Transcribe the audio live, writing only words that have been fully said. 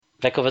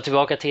Välkommen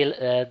tillbaka till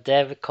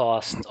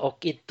Dev.Cast,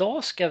 och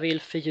idag ska vi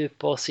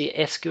fördjupa oss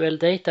i SQL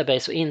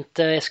Database, och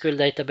inte SQL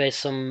Database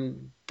som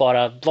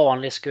bara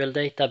vanlig SQL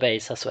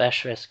Database, alltså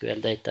Azure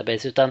SQL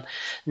Database, utan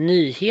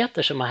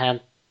nyheter som har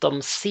hänt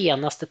de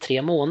senaste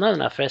 3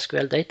 månaderna. För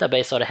SQL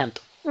Database har det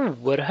hänt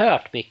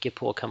oerhört mycket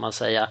på, kan man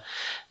säga,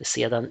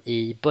 sedan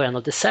i början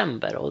av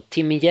december. Och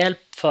till min hjälp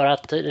för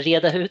att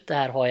reda ut det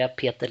här har jag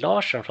Peter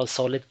Larsson från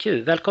SolidQ.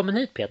 Välkommen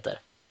hit, Peter.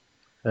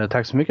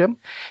 Tack så mycket.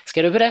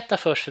 Ska du berätta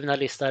först för mina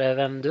lyssnare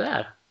vem du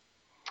är?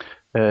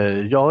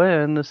 Jag är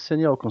en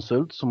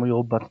seniorkonsult som har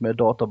jobbat med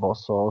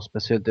databaser och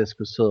speciellt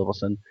SQL Server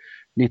sedan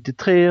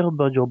 93 och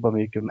börjat jobba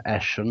mycket med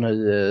Azure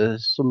nu,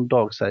 som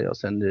Dag säger,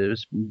 sen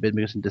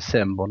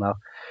december när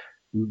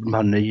de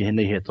här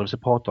nyheter vi ska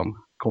prata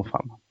om kom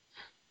fram.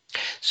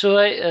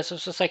 Så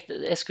som sagt,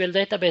 SQL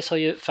Database har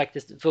ju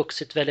faktiskt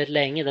vuxit väldigt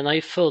länge. Den har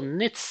ju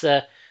funnits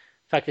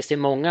faktiskt i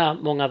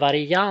många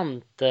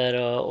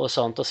varianter och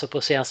sånt. Och så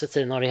på senaste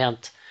tiden har det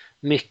hänt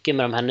mycket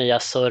med de här nya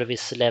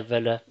service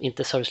level,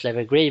 inte service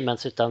level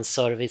agreements utan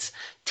service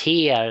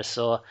tiers,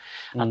 och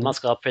att man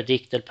ska ha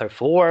predicted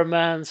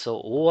performance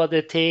och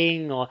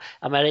auditing, och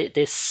ja, men det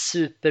är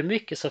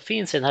supermycket som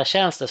finns i den här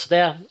tjänsten,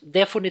 så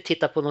det får ni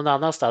titta på någon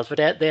annanstans, för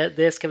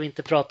det ska vi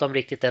inte prata om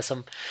riktigt det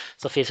som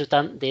finns,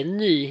 utan det är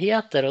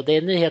nyheter, och det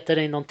är nyheter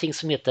i någonting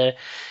som heter,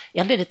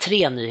 egentligen är det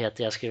 3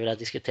 nyheter jag skulle vilja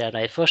diskutera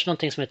där. Först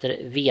någonting som heter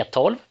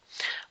V12,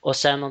 och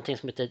sen någonting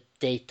som heter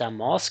data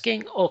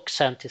masking, och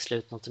sen till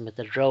slut något som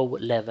heter row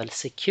level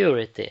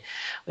security.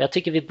 Och jag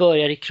tycker vi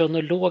börjar i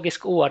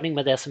kronologisk ordning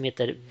med det som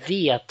heter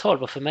V12,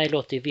 och för mig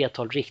låter ju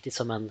V12 riktigt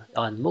som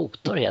en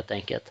motor helt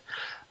enkelt.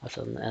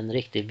 Alltså en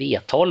riktig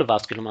V12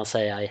 skulle man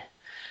säga,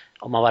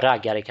 om man var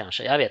raggare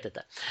kanske, jag vet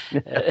inte.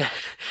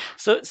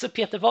 Så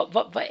Peter,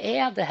 vad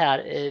är det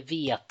här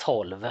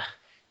V12?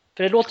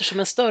 För det låter som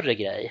en större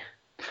grej.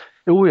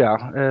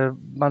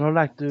 Man har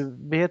lagt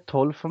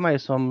V12 för mig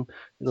som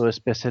då är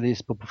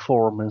specialist på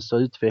performance och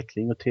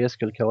utveckling och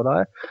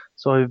TSQL-kodare.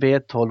 Så har ju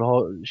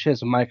V12 känns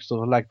som Microsoft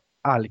har lagt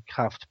all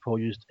kraft på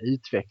just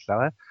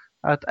utvecklare.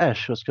 Att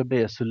Azure ska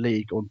bli så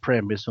lik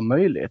on-premise som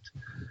möjligt.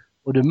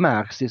 Och det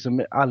märks liksom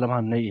med alla de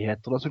här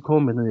nyheterna som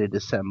kommer nu i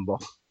december.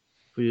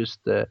 För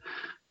just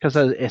kan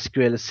säga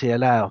SQL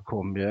CLR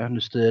kom ju,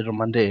 nu stöder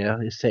man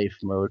det i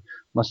safe mode.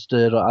 Man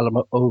stöder alla de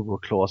här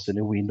overclausen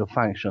i window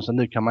function, så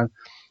nu kan man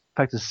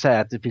faktiskt säga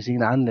att det finns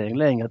ingen anledning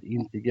längre att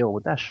inte gå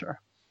åt Azure.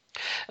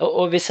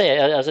 Och vi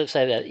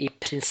säger, i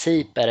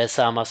princip är det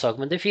samma sak,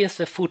 men det finns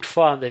väl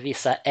fortfarande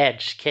vissa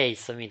edge case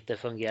som inte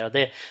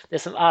fungerar. Det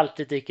som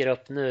alltid dyker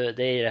upp nu,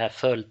 det är ju det här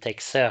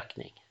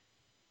fulltextsökning.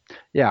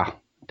 Ja,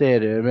 det är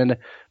det, men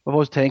man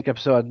måste tänka på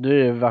så att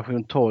nu är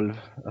version 12,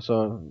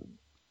 alltså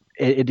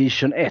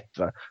edition 1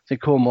 va. Sen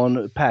kommer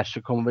en patch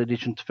och kommer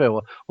edition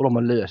 2 och de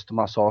har löst de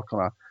här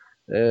sakerna.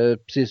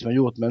 Precis som man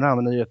gjort med den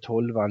här nya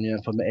 12an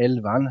jämfört med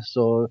 11an,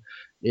 så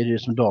är det ju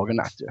som dag och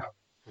natt. Ja.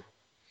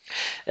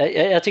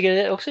 Jag tycker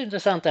det är också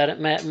intressant där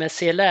med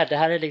CLR. Det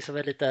här är liksom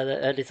en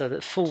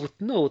liten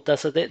fotnot.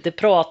 Alltså det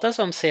pratas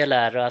om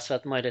CLR, alltså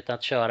att möjligheten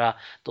att köra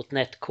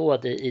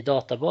 .NET-kod i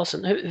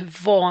databasen. Hur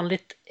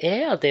vanligt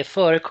är det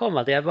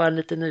förekommande? Jag är bara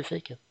lite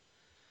nyfiken.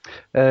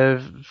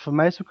 För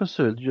mig som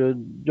konsult,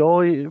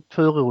 jag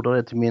förordar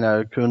det till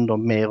mina kunder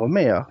mer och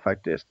mer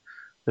faktiskt.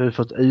 Jag har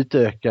fått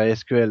utöka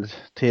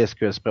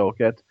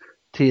TSQL-språket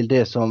till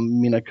det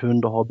som mina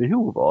kunder har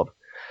behov av.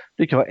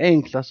 Det kan vara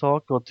enkla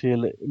saker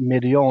till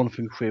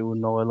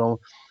medianfunktioner, eller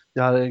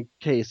jag hade en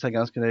case här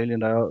ganska nyligen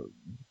där jag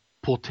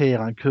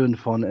porterade en kund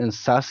från en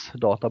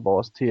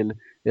SAS-databas till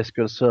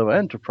SQL Server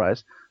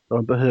Enterprise, där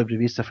de behövde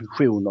vissa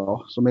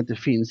funktioner som inte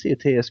finns i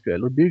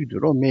TSQL, och byggde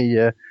dem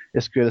i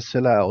SQL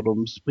CLR, och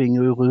de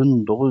springer ju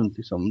rundor runt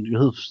liksom,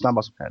 hur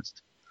snabba som helst.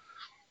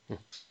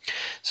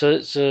 Så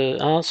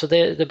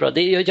det är bra.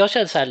 Jag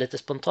känner så här lite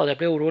spontant, jag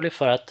blir orolig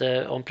för att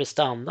om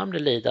prestandan blir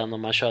lidande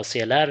om man kör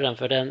CLR,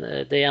 för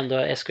det är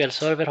ändå, SQL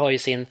Server har ju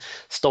sin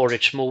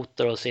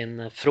storage-motor och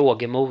sin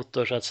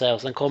frågemotor så att säga,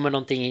 och sen kommer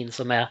någonting in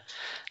som är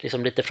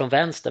liksom lite från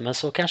vänster, men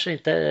så kanske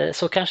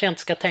jag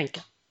inte ska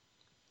tänka.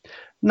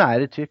 Nej,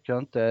 det tycker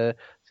jag inte.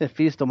 Sen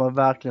finns det, om man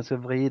verkligen ska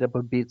vrida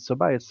på bits och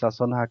bytes,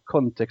 alltså den här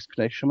context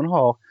connection man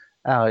har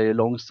är ju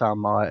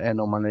långsammare än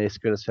om man i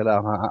SQL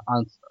CLR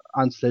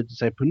ansluter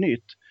sig på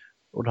nytt.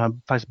 Och det har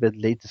faktiskt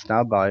blivit lite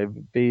snabbare.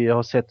 Vi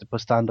har sett det på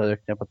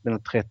standardökningar på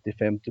mellan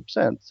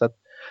 30-50%. Så att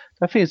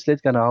det finns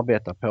lite grann att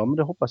arbeta på, men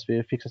det hoppas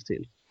vi fixas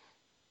till.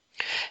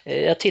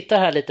 Jag tittar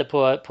här lite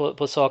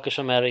på saker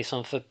som är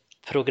liksom för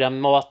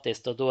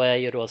programmatiskt, och då är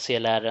ju då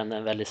CLR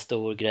en väldigt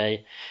stor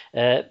grej.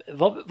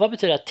 Vad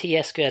betyder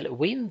TSQL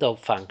Window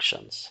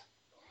Functions?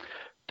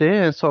 Det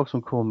är en sak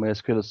som kom med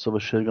SQL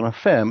Server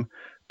 2005,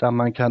 där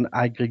man kan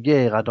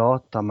aggregera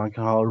data, man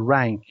kan ha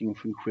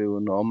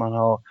rankingfunktioner, man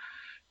har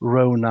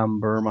row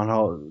number,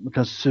 man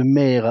kan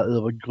summera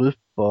över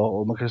grupper,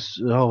 och man kan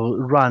ha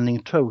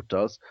running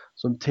totals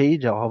som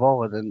tidigare har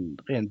varit en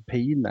ren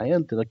pina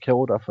egentligen att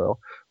koda för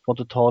att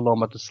inte tala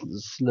om att det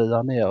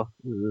slår ner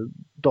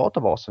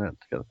databasen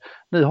egentligen.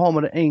 Nu har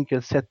man en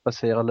enkel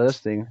setbaserad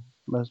lösning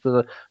Man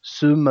spelar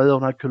summa ur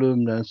den här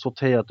kolumnen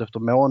sorterat efter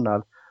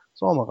månad.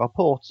 Så har man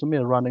rapport som är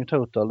running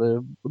total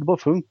och det bara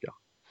funkar.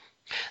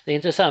 Det är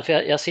intressant för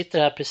jag sitter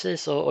här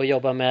precis och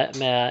jobbar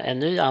med en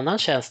ny annan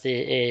tjänst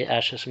i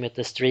Azure som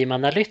heter Stream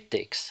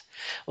Analytics.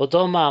 Och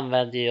de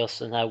använder just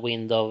den här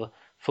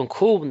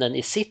window-funktionen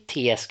i sitt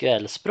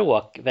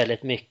TSQL-språk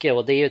väldigt mycket.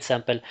 Och det är ju till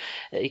exempel,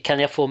 kan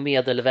jag få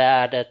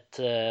medelvärdet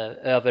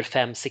över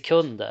 5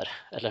 sekunder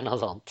eller något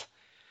sånt.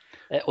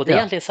 Och det är Ja,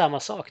 egentligen samma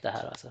sak det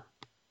här alltså.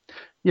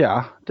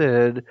 ja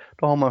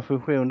då har man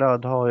funktion där,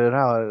 du har ju det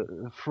här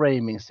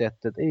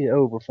framing-sättet i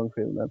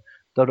over-funktionen.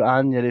 Där du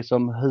anger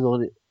liksom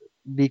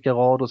vilka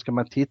rader ska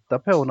man titta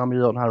på när man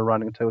gör den här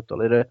running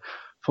total. Är det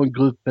från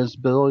gruppens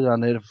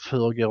början, är det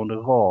föregående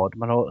rad?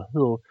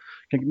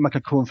 Man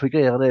kan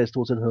konfigurera det i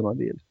stort sett hur man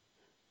vill.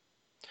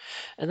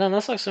 En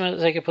annan sak som jag är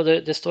säker på,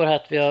 det står här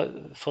att vi har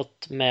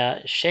fått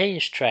med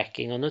change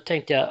tracking och nu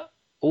tänkte jag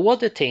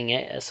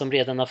auditing som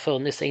redan har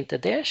funnits, är inte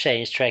det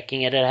change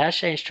tracking eller är det här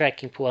change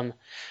tracking på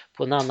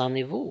en annan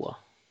nivå?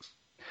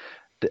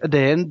 Det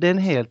är en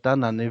helt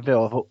annan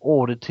nivå, för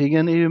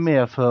auditingen är ju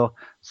mer för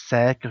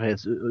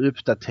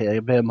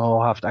säkerhetsuppdatering, vem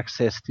har haft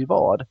access till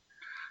vad.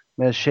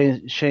 Men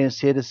Change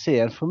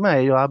CDC för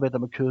mig, jag arbetar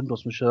med kunder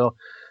som kör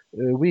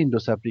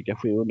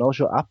Windows-applikationer och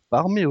kör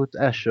appar mot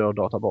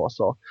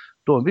Azure-databaser.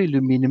 De vill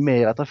ju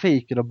minimera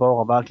trafiken och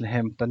bara verkligen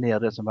hämta ner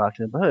det som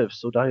verkligen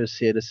behövs, och där är ju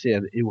CDC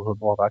en oerhört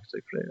bra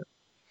verktyg för det.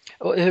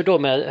 Och hur då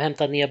med att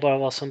hämta ner bara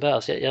vad som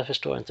behövs? Jag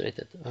förstår inte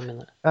riktigt vad jag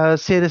menar.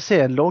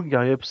 CDC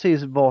loggar ju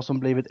precis vad som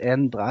blivit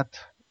ändrat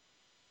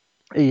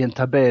i en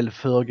tabell,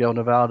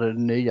 föregående värde, det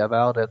nya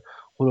värdet,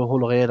 och du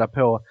håller reda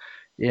på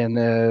i en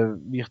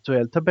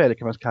virtuell tabell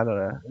kan man kalla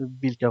det,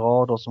 vilka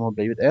rader som har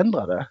blivit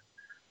ändrade.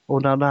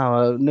 Och när den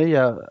här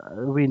nya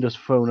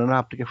Windows-funktionen, den här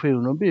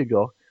applikationen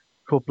bygger,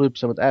 kopplar upp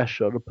sig mot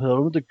Azure, då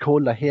behöver du inte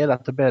kolla hela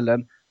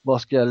tabellen,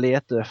 vad ska jag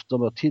leta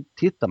efter, och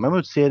tittar man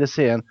mot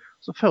CDC:n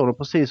så får de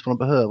precis vad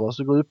de behöver, och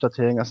så går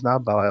uppdateringar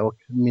snabbare och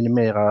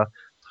minimerar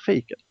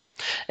trafiken.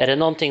 Är det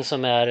någonting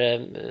som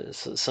är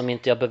som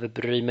inte jag behöver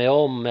bry mig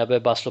om? Jag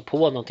behöver bara slå på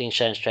någonting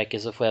change tracker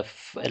så får jag,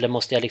 eller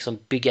måste jag liksom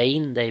bygga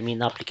in det i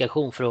min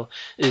applikation för att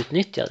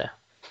utnyttja det?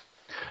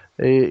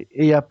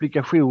 I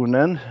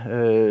applikationen,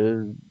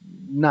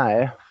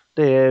 nej,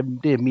 det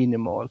är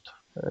minimalt.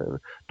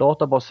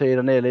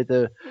 Databassidan är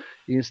lite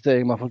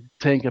insteg, man får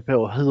tänka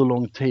på hur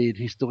lång tid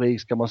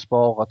historik ska man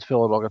spara,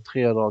 2 dagar,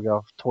 3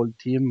 dagar, 12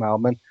 timmar,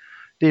 men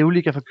det är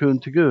olika för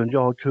kund till kund.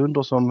 Jag har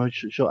kunder som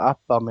kör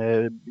appar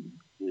med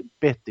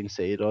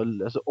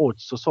bettingsidor, alltså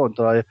odds och sånt,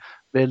 där det är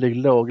väldigt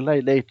låg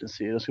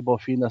latency. Det ska bara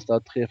finnas där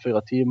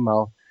 3-4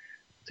 timmar.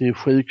 Till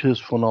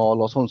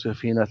sjukhusjournaler och sånt ska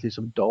finnas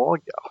liksom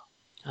dagar.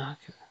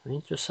 Okay,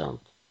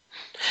 intressant.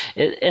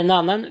 En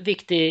annan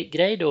viktig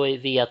grej då i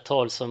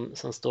V12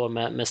 som står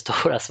med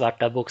stora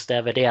svarta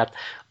bokstäver, det är att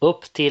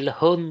upp till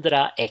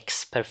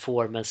 100x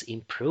performance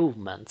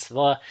improvements.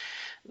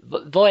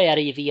 Vad är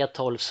det i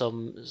V12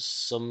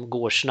 som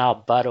går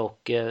snabbare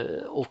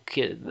och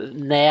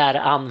när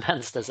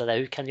används det? Så där,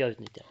 hur kan jag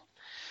utnyttja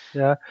det?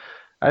 Ja,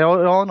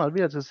 jag anar att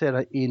vi ska se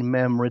det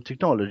in-memory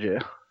technology,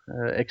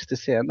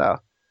 XTC där.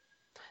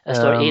 Det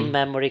står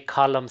in-memory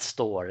column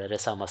store, är det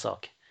samma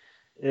sak?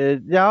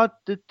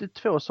 Ja, det är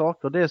två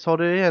saker. Dels har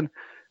du en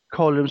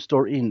column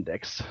store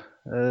index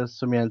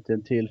som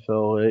egentligen till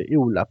för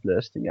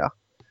OLAP-lösningar.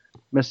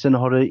 Men sen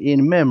har du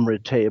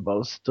in-memory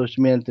tables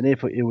som egentligen är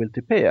för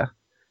OLTP.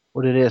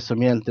 Och det är det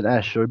som egentligen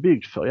Azure är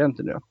byggd för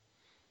egentligen. Ja.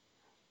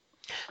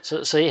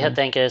 Så helt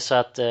enkelt så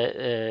att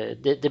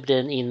det blir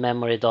en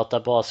in-memory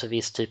databas för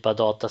viss typ av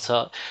data,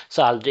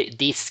 så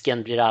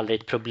disken blir aldrig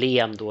ett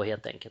problem då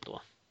helt enkelt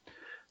då?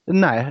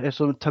 Nej,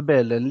 eftersom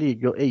tabellen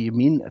ligger i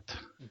minnet.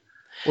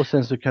 Och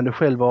sen så kan du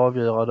själv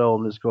avgöra då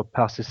om du ska vara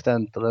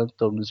persistent eller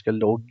inte, om du ska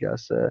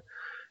loggas.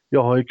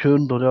 Jag har ju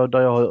kunder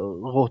där jag har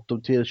rått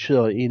dem till att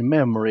köra in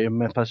memory,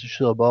 men fast du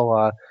kör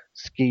bara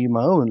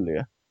schema only.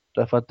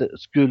 Därför att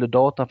skulle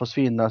datan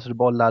försvinna så du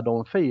bara laddar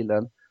om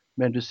filen,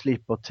 men du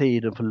slipper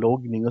tiden för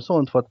loggning och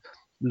sånt, för att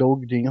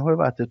loggning har ju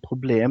varit ett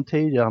problem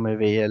tidigare med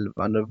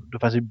V11.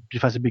 Det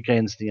fanns ju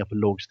begränsningar på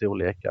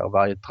loggstorlekar, och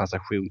varje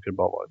transaktion kunde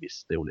bara vara en viss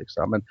storlek.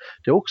 Men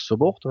det är också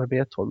borta med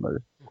V12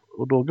 nu,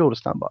 och då går det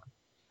snabbare.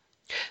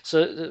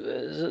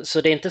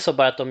 Så det är inte så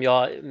bara att om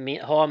jag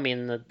har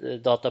min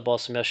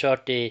databas som jag har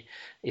kört i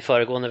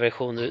föregående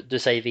version, du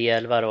säger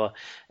V11 då,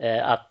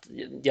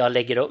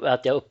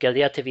 att jag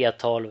uppgraderar till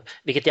V12,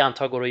 vilket jag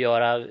antar går att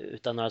göra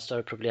utan några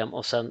större problem,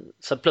 och sen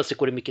plötsligt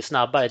går det mycket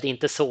snabbare. Det är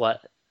inte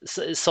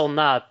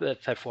sådana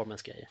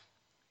performance-grejer.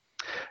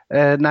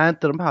 Nej,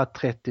 inte de här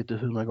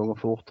 30-100 gånger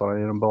fortare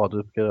genom bara att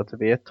uppgradera till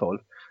V12.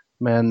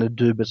 Men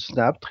dubbelt så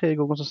snabbt, 3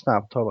 gånger så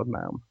snabbt har jag varit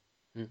med om.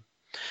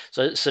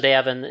 Så det är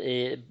även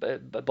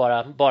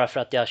bara för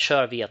att jag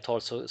kör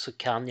V12 så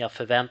kan jag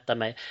förvänta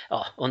mig,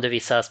 under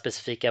vissa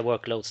specifika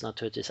workloads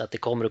naturligtvis, att det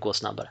kommer att gå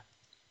snabbare.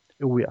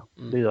 Oh ja,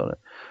 det gör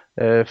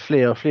det.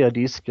 Fler och fler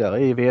diskar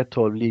i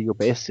V12 ligger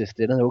på SSD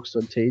nu också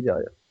än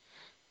tidigare.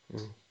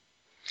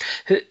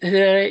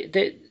 Hur är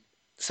det?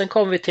 sen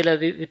kommer vi till att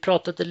vi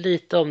pratade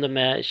lite om det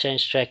med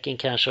change tracking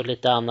kanske och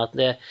lite annat.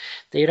 Det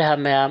är ju det här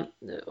med,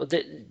 och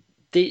det,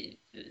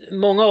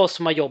 många av oss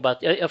som har jobbat,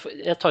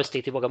 jag tar ett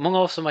steg tillbaka, många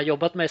av oss som har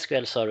jobbat med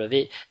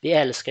SQL-server, vi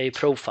älskar ju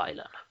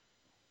profilen.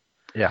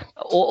 Ja.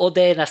 Och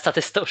det är nästan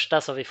det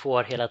största som vi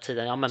får hela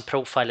tiden. Ja, men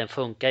profilen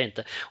funkar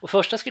inte. Och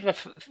första skulle jag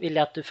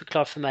vilja att du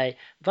förklarar för mig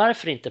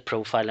varför inte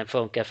profilen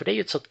funkar. För det är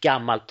ju ett sånt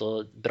gammalt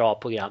och bra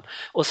program.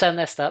 Och sen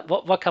nästa,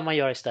 vad kan man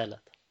göra istället?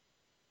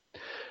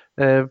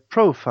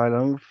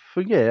 Profilen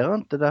fungerar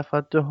inte därför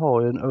att du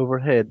har en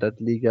overhead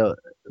att ligga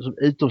som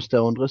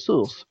utomstående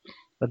resurs.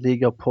 Att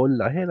ligga och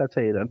polla hela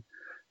tiden.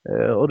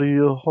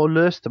 Och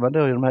löste man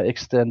då i de här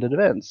extended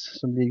events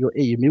som ligger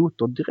i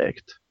motorn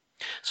direkt.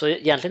 Så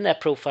egentligen är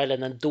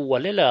profilen en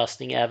dålig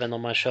lösning även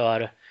om man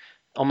kör,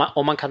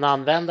 om man kan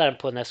använda den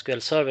på en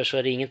SQL-server, så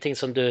är det ingenting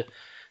som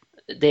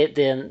det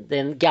är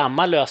en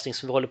gammal lösning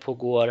som vi håller på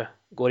att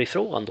går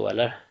ifrån då,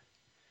 eller?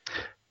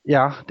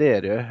 Ja, det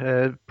är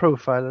det.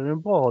 Profilen är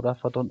bra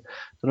därför att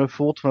den är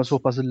fortfarande så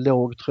pass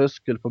låg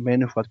tröskel för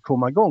människor att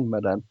komma igång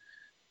med den.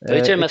 Det är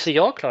ju till och med så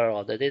jag klarar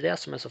av det. Det är det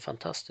som är så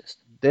fantastiskt.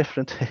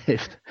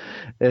 Definitivt.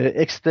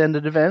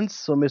 Extended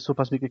events som är så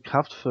pass mycket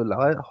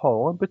kraftfullare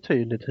har en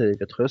betydligt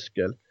högre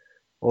tröskel.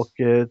 Och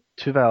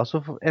tyvärr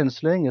så än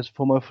så länge så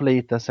får man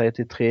förlita sig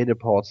till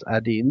tredjeparts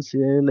add-ins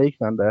och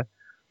liknande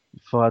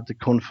för att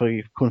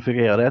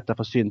konfigurera detta,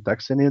 för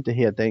syntaxen är ju inte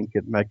helt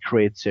enkelt med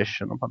create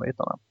session och de här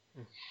bitarna.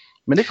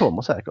 Men det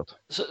kommer säkert.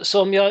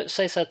 Så om jag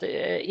säger så att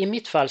i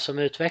mitt fall som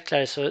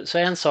utvecklare så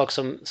är en sak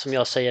som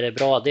jag säger är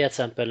bra, det är till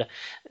exempel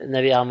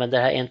när vi använder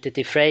det här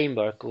Entity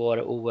Framework,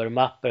 vår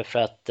OR-mapper, för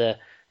att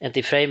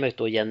Entity Framework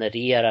då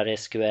genererar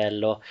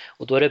SQL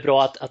och då är det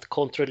bra att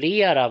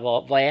kontrollera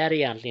vad är det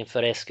egentligen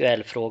för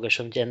SQL-frågor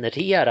som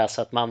genereras,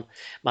 så att man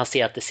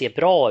ser att det ser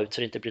bra ut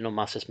så det inte blir någon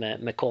massor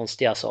med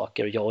konstiga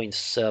saker och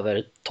joins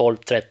över 12,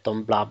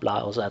 13, bla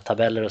bla och så här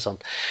tabeller och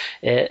sånt.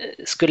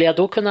 Skulle jag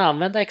då kunna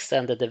använda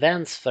Extended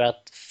Events för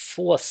att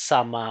få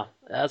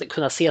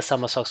kunna se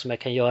samma sak som jag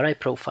kan göra i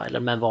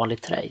profilen med en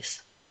vanlig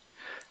trace?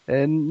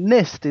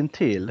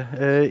 Nästintill.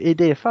 I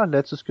det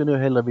fallet så skulle jag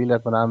hellre vilja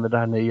att man använder den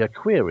här nya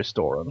query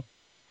storen.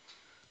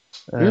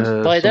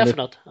 Vad är det för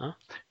något? Ja.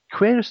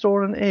 Query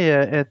storen är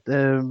ett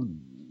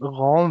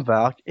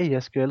ramverk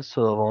i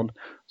SQL-servern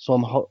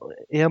som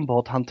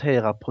enbart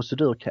hanterar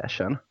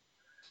procedurcachen.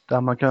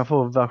 Där man kan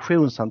få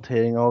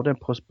versionshantering av den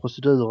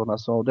procedurerna,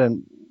 så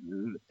den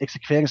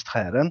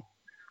exekveringsträden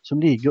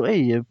som ligger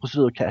i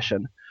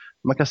procedurcachen.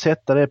 Man kan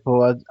sätta det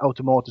på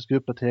automatisk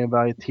uppdatering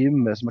varje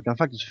timme, så man kan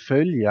faktiskt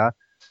följa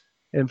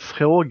en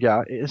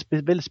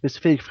väldigt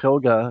specifik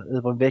fråga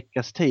över en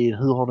veckas tid.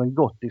 Hur har den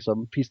gått?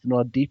 Liksom, finns det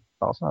några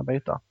dippar och sådana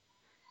bitar?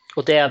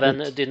 Och det är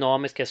även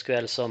dynamisk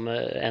SQL som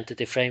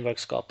Entity Framework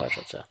skapar, så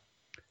att säga.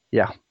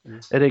 Ja,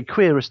 det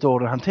query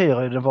store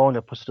hanterar den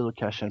vanliga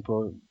procedurcachen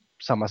på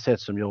samma sätt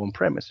som gör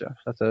on-premise. Ja.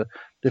 Så att,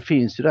 det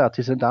finns ju där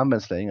tills det inte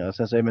används längre.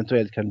 Sen så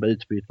eventuellt kan det bli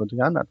utbytt mot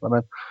något annat.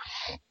 Men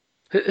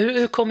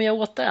hur kommer jag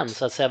åt den,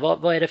 så att säga?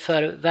 Vad är det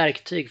för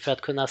verktyg för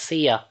att kunna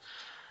se?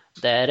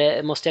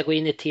 Måste jag gå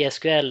in i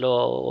TSQL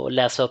och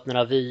läsa upp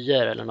några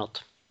vyer eller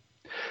något?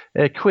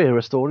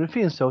 Query store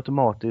finns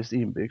automatiskt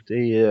inbyggt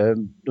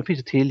då finns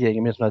det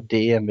tillgängligt med sådana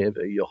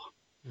DMV-vyer.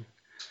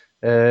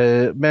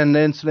 Men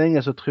än så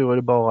länge så tror jag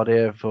det bara det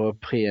är för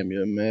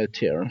premium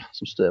tiern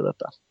som stöder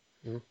detta.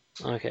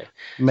 Okay.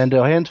 Men det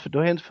har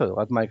hänt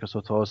för att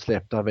Microsoft har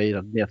släppt det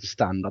vidare ner till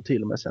standard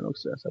till och med sen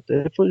också. Så att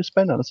det får ju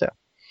spännande att se.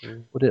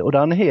 Och det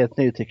är en helt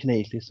ny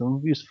teknik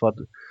liksom, just för att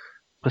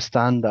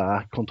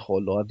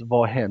prestandakontroller, att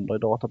vad händer i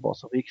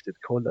databaser, riktigt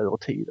kolla över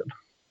tiden.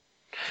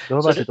 Det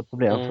har varit lite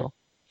problem för.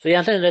 Så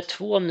egentligen är det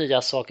två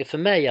nya saker, för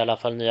mig i alla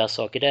fall nya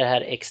saker. Det är det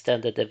här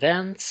Extended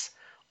Events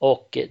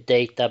och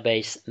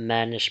Database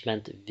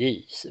Management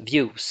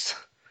Views.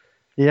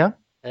 Ja.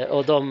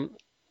 Och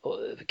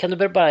kan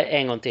du bara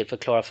en gång till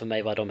förklara för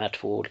mig vad de här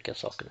två olika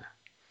sakerna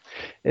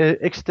är?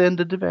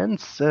 Extended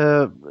Events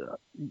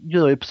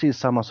gör ju precis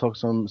samma sak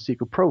som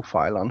SQL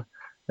Profilen.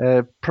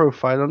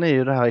 Profilen är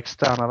ju det här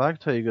externa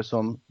verktyget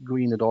som går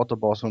in i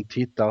databasen och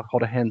tittar, har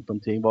det hänt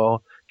någonting?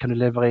 Kan du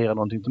leverera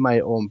någonting till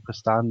mig om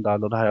prestanda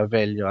eller det här jag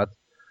väljer att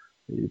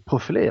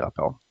profilera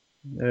på?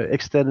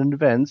 Extended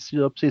Events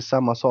gör precis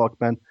samma sak,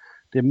 men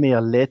det är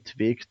mer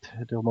lättvikt.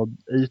 De har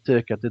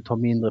utökat, det tar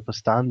mindre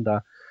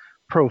prestanda.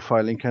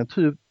 Profiling kan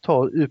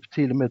ta upp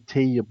till och med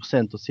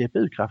 10% av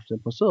CPU-kraften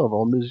på server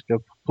om du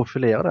ska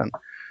profilera den.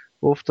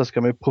 Och ofta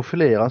ska man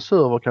profilera en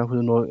server kanske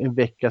under en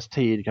veckas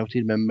tid, kanske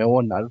till och med en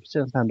månad.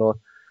 Sen händer,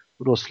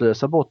 och då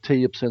slösa bort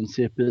 10%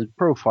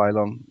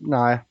 CPU-profilen.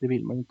 Nej, det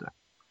vill man inte.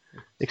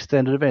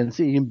 Extended Events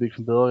är inbyggt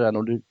från början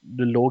och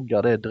du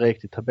loggar det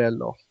direkt i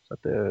tabeller. Så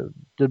att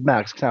det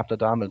märks knappt att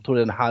du använder. Jag tror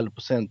det är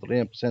 0,5%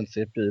 eller 1%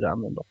 CPU du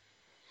använder.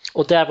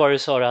 Och där var det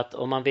så att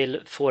om man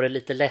vill få det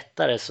lite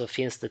lättare så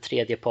finns det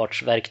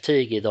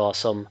tredjepartsverktyg idag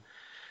som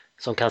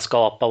kan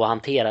skapa och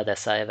hantera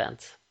dessa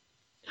events.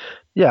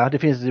 Ja, det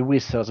finns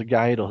wizards och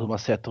guider hur man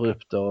sätter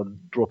upp det och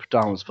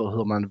drop-downs för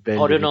hur man väljer.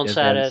 Har du någon så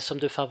här som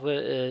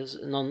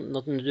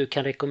något du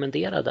kan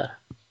rekommendera där?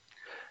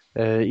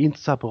 Inte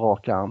så här på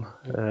rak arm.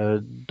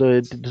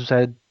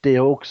 Det är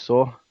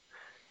också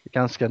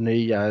ganska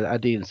nya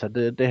add-ins.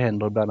 Det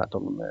händer ibland att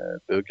de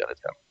buggar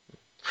lite grann.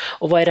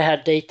 Och vad är det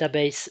här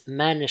Database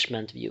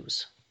Management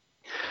Views?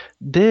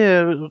 Det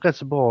är rätt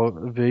så bra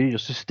vyer,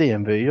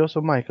 systemvyer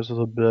som Microsoft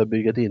har börjat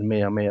bygga in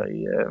mer och mer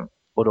i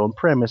både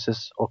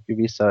on-premises och i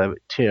vissa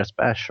tiers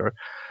på Azure,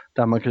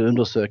 där man kan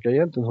undersöka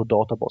egentligen hur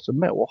databasen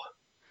mår.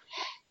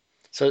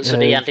 Så det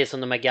är egentligen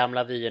som de här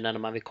gamla vyerna när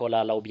man vill kolla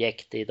alla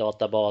objekt i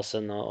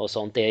databasen och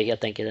sånt. Det är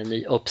helt enkelt en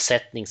ny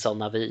uppsättning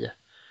sådana vyer.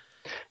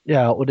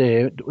 Ja, och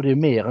det är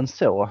mer än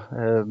så.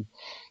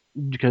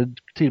 Du kan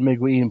till och med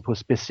gå in på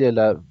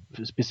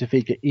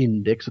specifika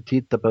index och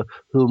titta på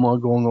hur många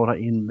gånger har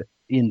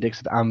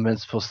indexet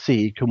används för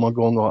seek, hur många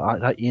gånger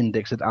har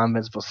indexet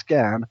används för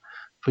scan,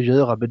 för att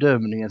göra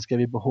bedömningen, ska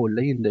vi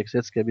behålla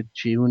indexet, ska vi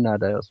tuna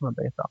det och sådana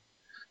bitar.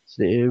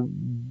 Så det är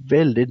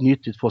väldigt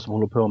nyttigt för oss som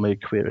håller på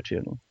med query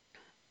tuning.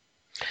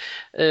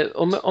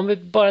 Om vi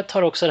bara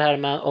tar också det här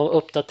med att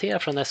uppdatera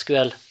från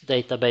SQL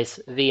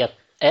Database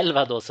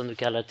V11 då, som du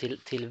kallar det,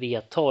 till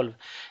V12.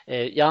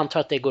 Jag antar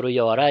att det går att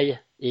göra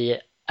i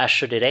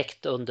Azure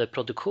direkt under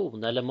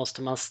produktion, eller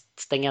måste man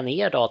stänga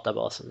ner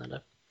databasen?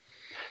 Eller?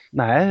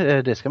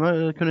 Nej, det ska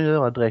man kunna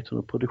göra direkt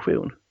under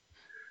produktion.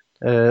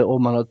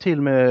 Och man har till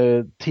och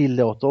med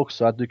tillåter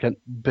också att du kan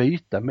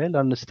byta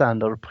mellan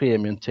standard och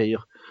premium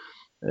tier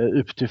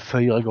upp till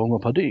 4 gånger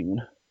per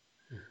dygn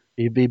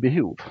vid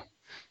behov.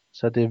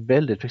 Så att det är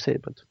väldigt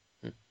flexibelt.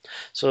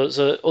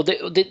 Och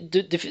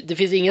det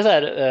finns ingen så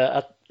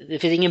här, det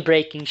finns ingen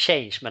breaking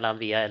change mellan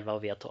V11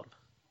 och V12?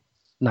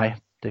 Nej,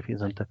 det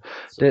finns inte.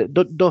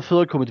 Det har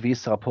förekommit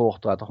vissa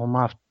rapporter att har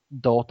man haft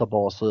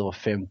databaser över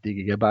 50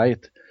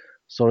 gigabyte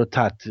så har det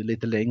tagit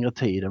lite längre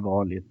tid än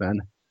vanligt,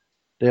 men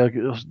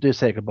det är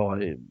säkert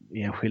bara i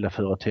enskilda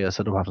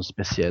företeelser. De har haft något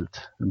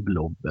speciellt, en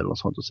blob eller något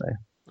sånt att säga.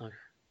 Okay.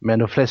 Men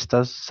de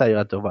flesta säger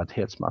att det har varit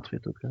helt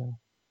smärtfritt.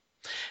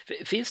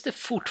 Finns det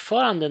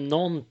fortfarande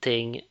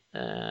någonting,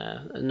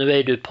 nu är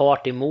ju du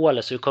part i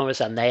målet så du kommer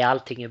säga nej,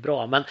 allting är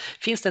bra, men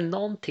finns det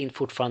någonting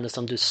fortfarande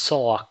som du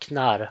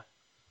saknar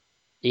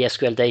i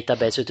SQL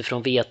Database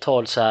utifrån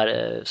V12 så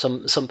här,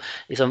 som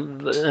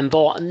liksom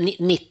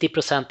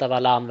 90% av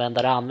alla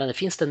användare använder?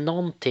 Finns det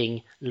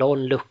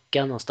någon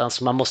lucka någonstans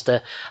som man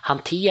måste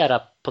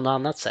hantera på något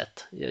annat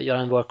sätt? Göra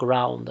en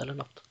workaround eller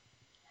något?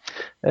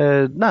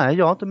 Nej,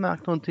 jag har inte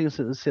märkt någonting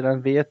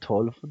sedan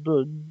V12.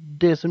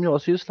 Det som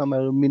jag sysslar med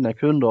och mina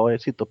kunder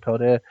och sitter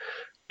på,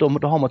 då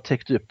har man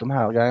täckt upp de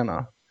här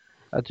grejerna.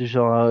 Att du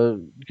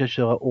kan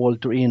köra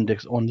alter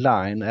index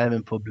online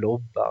även på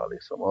blobbar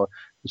liksom, och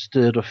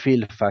stöder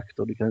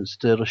fill-faktor, du kan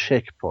stöder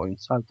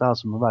checkpoints, allt det här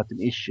som har varit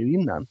en issue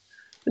innan.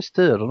 Det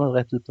stöder den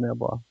rätt upp och ner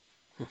bara.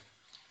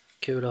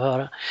 Kul att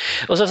höra.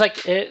 Och som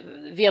sagt,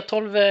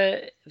 V12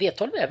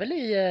 är väl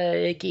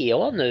i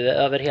GA nu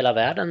över hela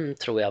världen,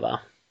 tror jag, va?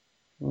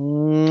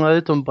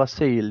 Utom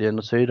Brasilien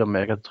och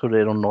Sydamerika, tror det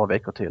är några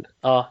veckor till.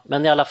 Ja,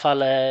 men i alla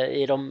fall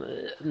i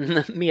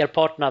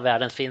merparten av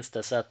världen finns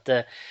det, så att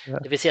det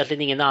finns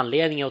egentligen ingen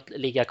anledning att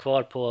ligga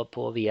kvar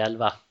på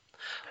V11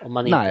 om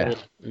man inte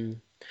vill.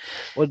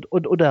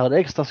 Och där är det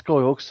extra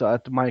skoj också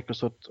att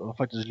Microsoft har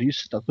faktiskt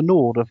lyssnat på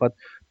Norden, för att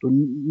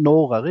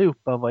norra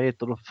Europa var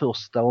ett av de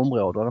första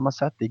områdena man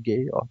satte i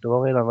GA. Det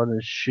var redan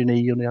den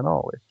 29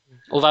 januari.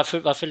 Och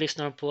varför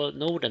lyssnar de på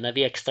Norden? Är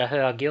vi extra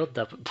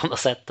högljudda på något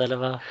sätt? Eller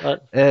vad?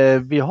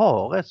 Vi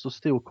har rätt så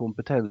stor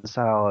kompetens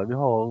här. Vi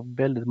har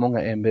väldigt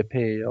många MVP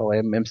och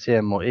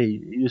MCM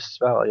i just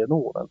Sverige och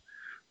Norden.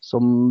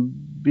 Som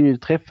vi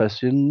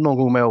träffas ju någon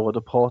gång om året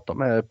och pratar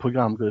med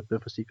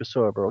programgruppen för SQL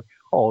Server och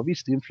har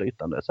visst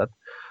inflytande. Så att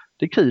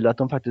det är kul att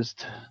de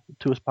faktiskt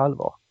tog oss på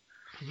allvar.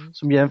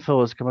 Som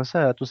jämförelse kan man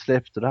säga att de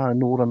släppte det här i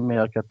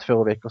Nordamerika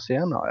 2 veckor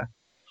senare.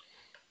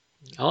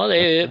 Ja,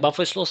 man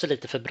får slå sig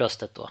lite för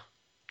bröstet då.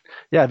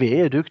 Ja,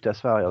 vi är duktiga i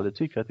Sverige och det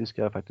tycker jag att vi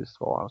ska faktiskt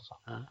vara. Alltså.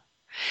 Ja.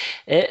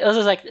 Och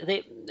som sagt,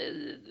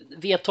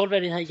 V12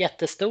 är den här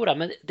jättestora,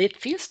 men det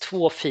finns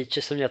 2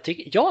 features som jag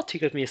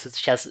tycker åtminstone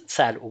känns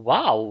så här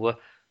wow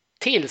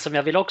till, som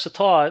jag vill också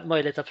ta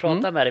möjlighet att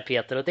prata med dig,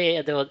 Peter, och det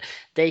är då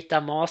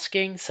data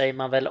masking, säger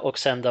man väl, och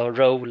sen då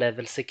row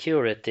level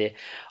security.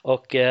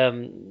 Och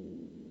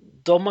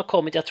de har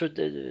kommit, jag tror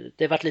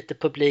det har varit lite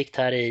publikt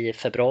här i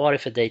februari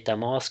för data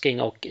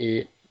masking och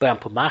i början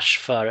på mars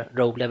för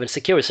row level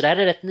security, så det här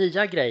är rätt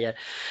nya grejer.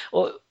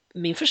 Och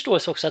min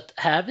förståelse också att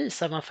här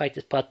visar man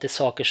faktiskt på att det är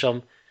saker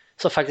som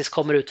faktiskt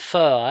kommer ut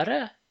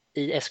före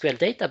i SQL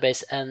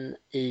Database än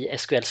i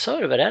SQL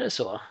Server, är det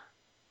så?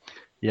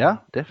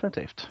 Ja,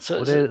 definitivt.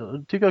 Och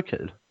det tycker jag är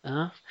kul.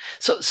 Ja.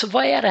 Så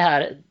vad är det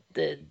här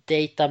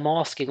data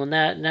masking och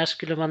när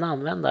skulle man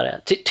använda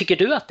det? Tycker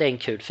du att det är en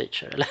kul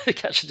feature? Eller du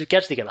kanske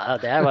tycker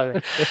att det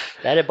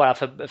här är bara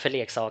för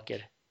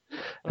leksaker?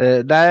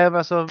 Nej,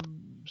 alltså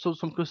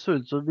som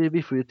konsult så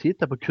vi får ju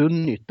titta på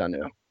kundnyttan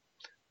nu.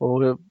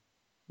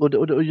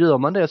 Och gör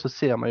man det så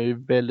ser man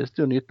ju väldigt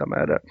stor nytta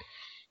med det.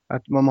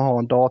 Att man har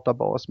en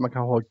databas, man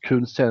kan ha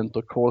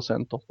kundcenter,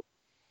 callcenter.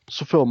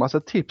 Så får man så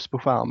tips på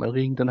skärmen,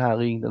 ring den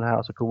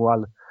här, så kommer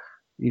all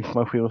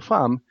information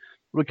fram.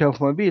 Och då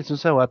kanske man vill som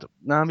så att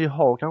när vi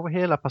har kanske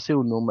hela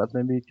personnumret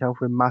men vi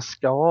kanske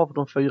maskar av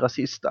de 4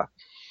 sista.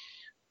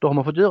 Då har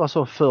man fått göra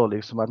så för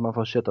liksom att man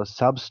får sätta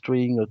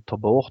substring och ta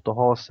bort och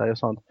ha sig och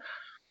sånt.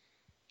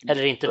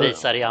 Eller inte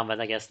visar i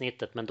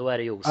användargränssnittet, men då är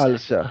det ju osäkert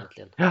Alltså,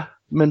 egentligen. ja,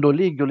 men då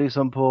ligger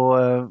liksom på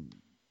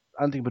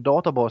antingen på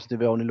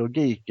databasnivån i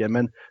logiken,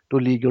 men då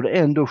ligger det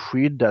ändå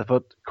skyddat för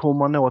att kommer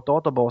man åt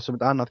databasen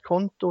med ett annat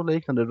konto och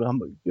liknande, då har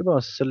man ju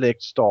bara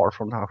select star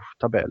från den här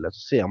tabellen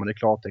så ser man i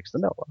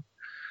klartexten då.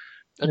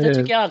 Och det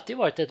tycker jag alltid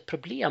varit ett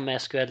problem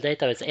med SQL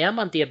Database. Är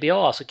man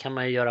DBA så kan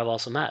man ju göra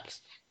vad som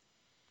helst.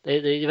 Det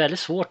är väldigt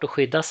svårt att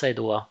skydda sig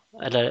då.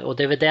 Och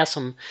det är väl det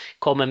som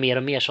kommer mer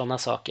och mer sådana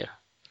saker.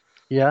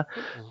 Ja,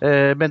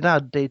 men den här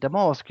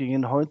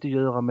datamaskingen har inte att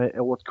göra med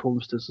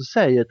åtkomsten så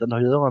säger utan det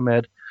har att göra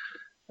med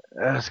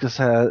jag ska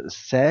säga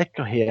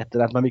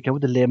säkerheten, att man vill kanske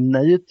inte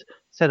lämna ut,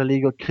 så det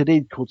ligger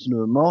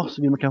kreditkortsnummer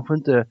så vill man kanske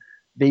inte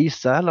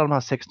visa alla de här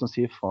 16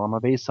 siffrorna,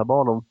 man visar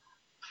bara de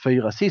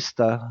 4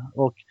 sista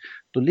och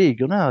då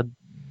ligger den här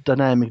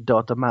dynamic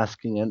data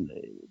maskingen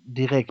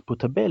direkt på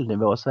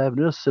tabellnivå, så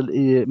även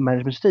i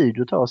Management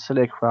Studio tar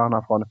select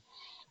stjärna från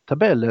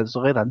tabellen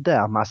så redan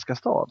där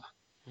maskas det av.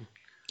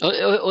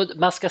 Och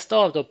maskas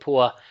av då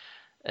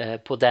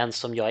på den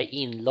som jag är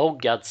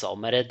inloggad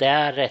som? Är det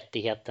där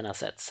rättigheterna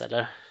sätts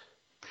eller?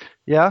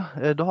 Ja,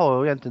 du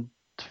har egentligen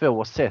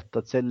 2 sätt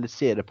att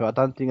se det på. Att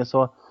antingen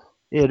så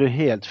är du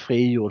helt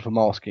frigjord för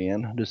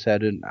maskingen. Du säger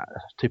du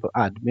typ av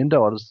admin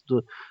då.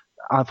 Du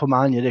får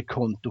man ange det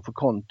konto för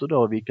konto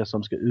då vilka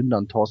som ska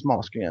undantas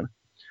maskingen.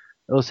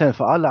 Och sen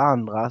för alla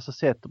andra så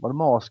sätter man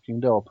masking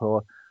då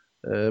på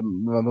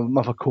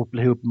man får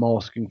koppla ihop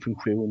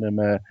maskingfunktionen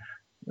med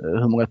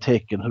hur många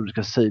tecken, hur det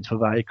ska se ut för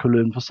varje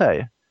kolumn för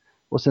sig.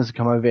 Och sen så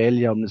kan man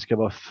välja om det ska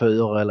vara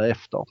före eller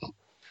efter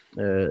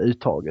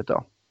uttaget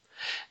då.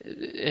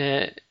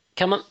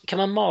 Kan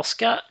man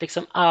maska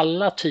liksom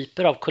alla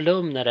typer av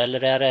kolumner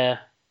eller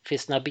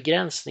finns det några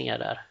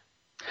begränsningar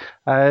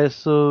där?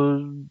 Så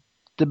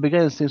det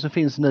begränsning som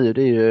finns nu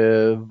det är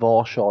ju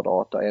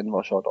varchar-data,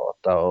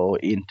 envarchar-data och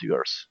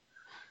integers.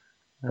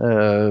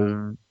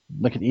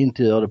 Man kan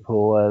inte göra det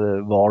på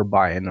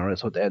var-binary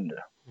så ännu.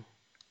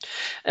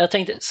 Jag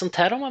tänkte, sånt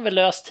här har man väl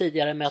löst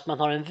tidigare med att man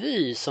har en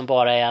vy som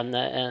bara är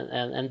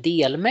en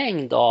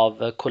delmängd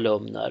av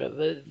kolumner.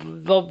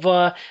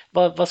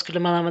 Vad skulle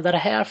man använda det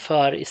här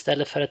för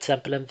istället för till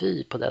exempel en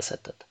vy på det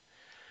sättet?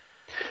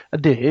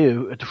 Det är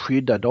ju att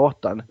skydda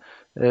datan.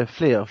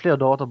 Fler och fler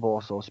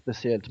databaser,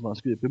 speciellt om man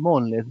ska upp i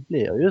molnet,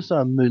 blir ju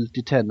sådana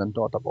multi-tenant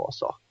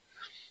databaser.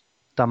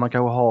 Där man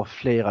kanske har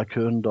flera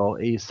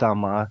kunder i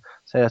samma,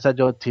 säg att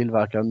jag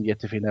tillverkar en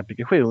jättefin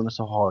applikation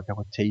så har jag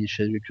kanske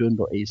 10-20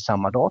 kunder i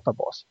samma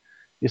databas.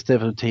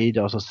 Istället för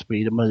tidigare så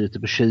sprider man ut det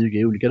på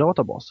 20 olika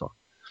databaser.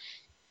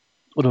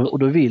 Och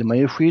då vill man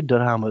ju skydda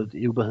det här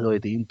med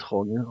obehörigt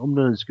intrång om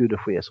det nu skulle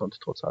ske sånt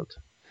trots allt.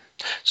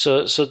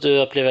 Så du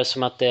upplever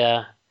som att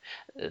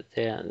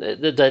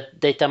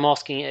data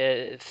masking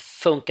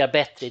funkar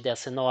bättre i det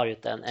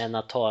scenariot än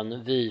att ta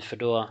en vy för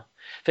då...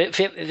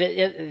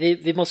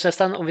 vi måste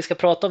nästan, om vi ska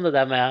prata om det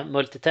där med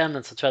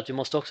multitenant så tror jag att vi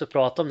måste också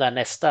prata om det här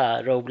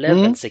nästa row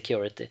level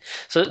security.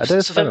 Så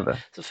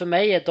för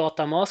mig är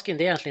datamasking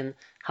det är egentligen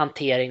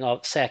hantering av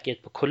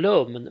säkerhet på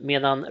kolumn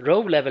medan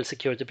row level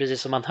security,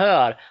 precis som man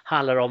hör,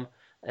 handlar om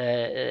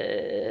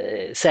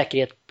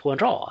säkerhet på en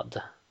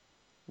rad.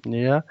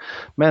 Ja,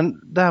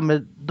 men det här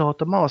med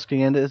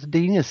datamaskingen, det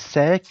är ingen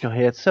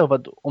säkerhet så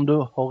att om du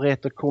har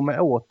rätt att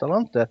komma åt eller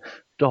inte,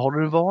 då har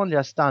du den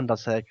vanliga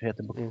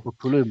standardsäkerheten på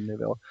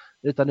kolumnnivå.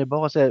 Utan det är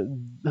bara så här,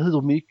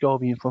 hur mycket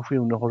av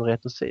informationen har du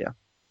rätt att se.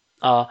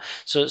 Ja,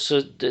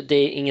 så det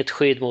är inget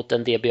skydd mot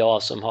en DBA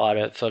som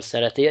har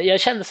fullständigt rätt. Jag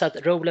kände så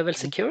att row level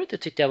security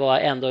tyckte jag var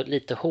ändå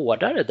lite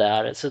hårdare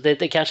där. Så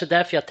det är kanske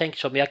därför jag tänker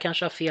så, men jag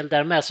kanske har fel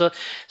där med. Så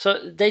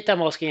data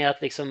masking är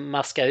att liksom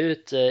maska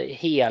ut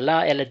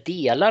hela eller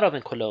delar av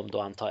en kolumn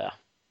då antar jag.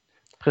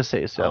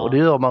 Precis, ja. Och det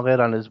gör man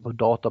redan på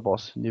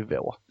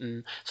databasnivå.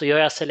 Så gör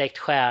jag select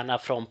stjärna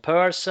från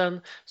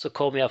person så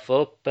kommer jag få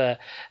upp,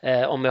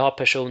 om jag har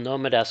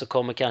personnummer där så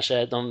kommer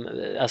kanske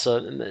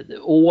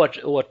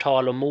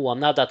årtal och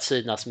månad att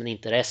synas men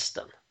inte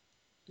resten.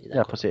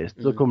 Ja, precis.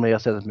 Då kommer det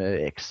ersättas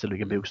med X eller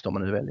vilka bokstäver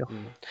man nu väljer.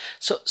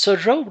 Så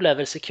row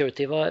level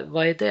security,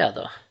 vad är det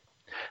då?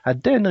 Ja,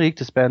 den är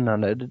riktigt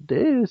spännande.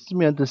 Det är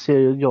som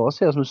jag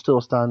ser som den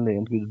största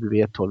anledningen till att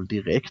bli V12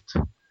 direkt.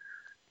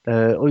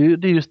 Och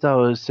det är just det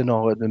här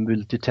scenariot med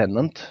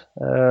multitenant.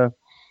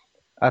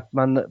 Att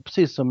man,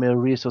 precis som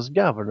med Resource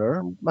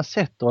Governor, man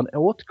sätter en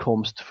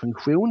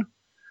åtkomstfunktion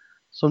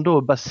som då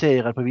är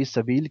baserad på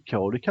vissa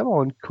villkor. Det kan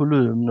vara en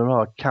kolumn och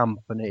ha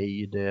company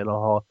ID eller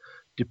ha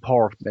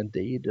department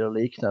ID eller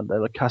liknande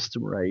eller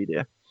customer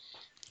ID.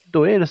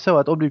 Då är det så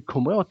att om du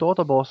kommer åt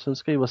databasen och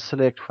skriver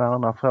select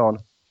stjärna från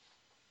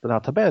den här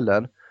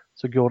tabellen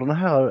så går den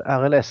här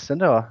RLSen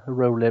då,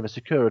 Row Level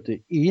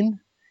Security, in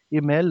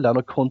emellan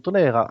och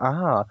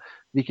kontrollerar,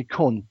 vilket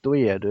konto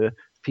är du?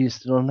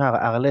 Finns det någon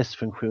här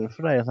RLS-funktion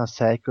för dig, en sån här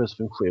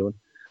säkerhetsfunktion?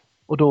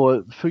 Och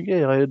då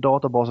fungerar ju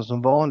databasen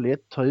som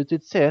vanligt, tar ut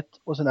ett set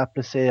och sen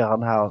applicerar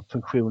den här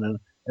funktionen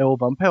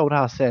ovanpå det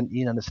här sen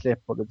innan det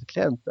släpper det till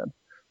klienten.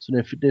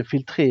 Så det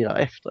filtrerar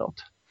efteråt.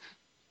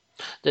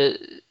 Det,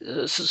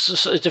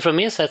 så utifrån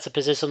min sätt, så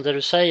precis som det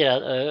du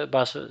säger,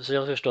 bara så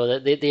jag förstår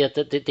det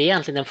är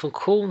egentligen en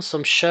funktion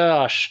som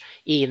körs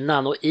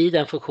innan, och i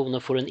den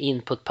funktionen får du en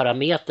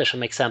inputparameter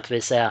som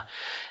exempelvis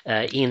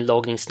är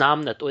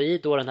inloggningsnamnet, och i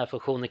då den här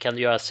funktionen kan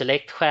du göra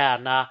select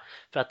stjärna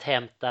för att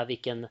hämta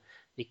vilken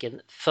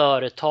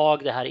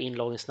företag det här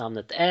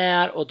inloggningsnamnet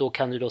är, och då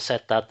kan du då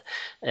sätta att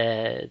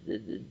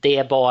det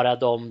är bara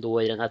de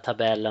då i den här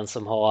tabellen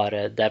som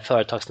har där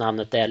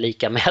företagsnamnet är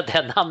lika med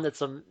det namnet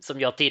som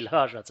jag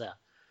tillhör, så att säga.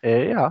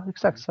 Ja,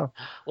 exakt så.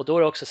 Och då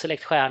är det också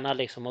select stjärna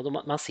liksom, och då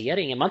man ser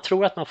ingen, man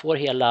tror att man får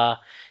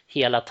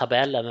hela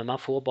tabellen, men man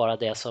får bara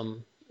det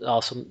som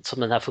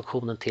den här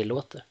funktionen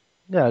tillåter.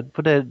 Ja,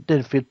 för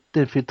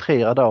det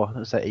filtrerar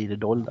då så i det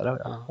dolda då.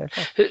 Ja.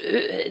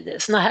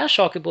 Såna här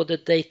saker, både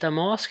data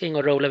masking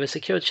och row level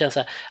security, känns så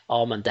här,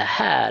 ja men det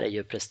här är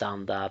ju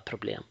prestanda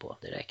problem på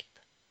direkt.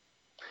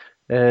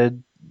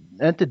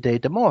 Inte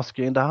data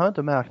masking, där har jag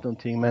inte märkt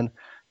någonting, men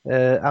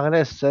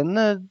RLSen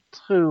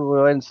tror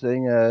jag än så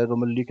länge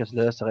de har lyckats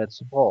lösa rätt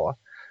så bra.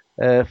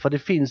 För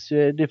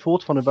det är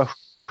fortfarande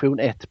version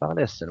 1 på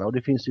RLSen, och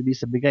det finns ju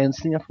vissa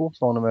begränsningar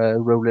fortfarande med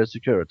row level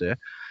security.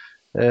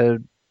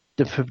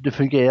 Det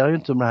fungerar ju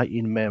inte med det här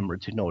in-memory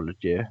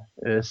technology.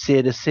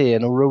 CDC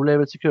och row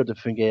level security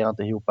fungerar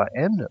inte ihop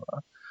ännu.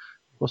 Va?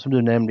 Och som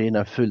du nämnde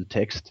innan,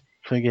 fulltext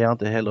fungerar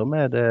inte heller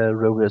med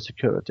row level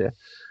security.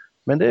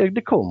 Men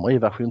det kommer i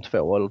version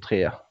 2 eller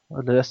 3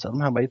 att lösa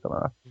de här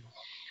bitarna.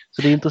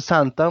 Så det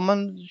intressanta om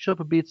man kör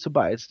på bits och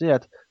bytes, det är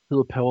att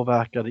hur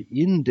påverkar det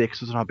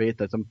index och sådana här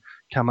bitar.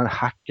 Kan man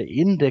hacka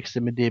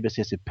indexen med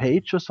DBCC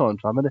page och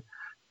sånt? Va? Men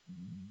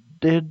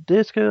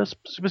det ska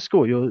bli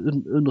skoj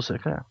att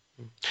undersöka det.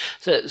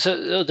 Så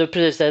det är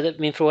precis det,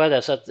 min fråga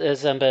där, så att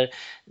exempel,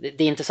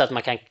 det är inte så att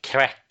man kan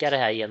cracka det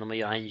här genom att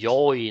göra en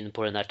join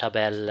på den här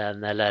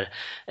tabellen, eller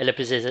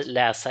precis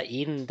läsa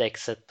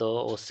indexet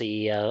och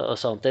se och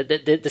sånt.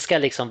 Det ska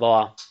liksom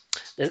vara,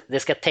 det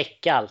ska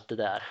täcka allt det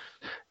där.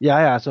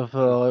 Ja, alltså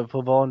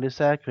för vanlig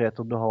säkerhet,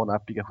 om du har en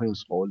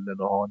applikationsroll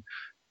eller har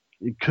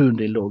en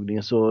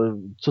kundinloggning,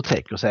 så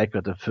täcker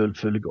säkerheten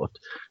fullgott.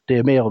 Det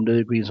är mer om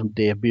du går in som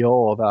DBA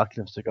och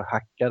verkligen försöker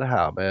hacka det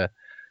här med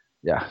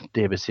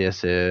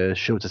DBCs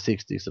shooter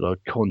 60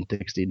 eller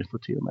kontextinfo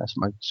till och med, som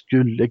man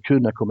skulle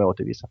kunna komma åt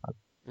i vissa fall.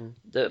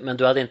 Men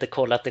du hade inte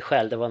kollat det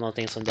själv, det var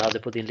någonting som du hade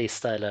på din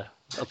lista, eller?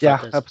 Ja,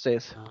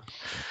 precis. Ja.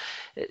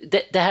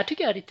 Det här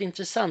tycker jag är lite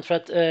intressant, för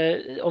att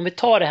om vi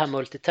tar det här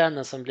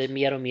multitenant som blir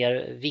mer och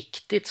mer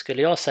viktigt,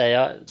 skulle jag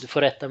säga, du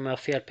får rätta mig om jag har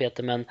fel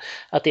Peter, men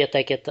att helt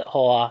enkelt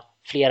ha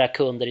flera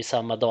kunder i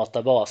samma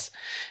databas.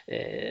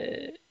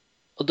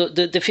 Och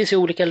det finns ju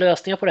olika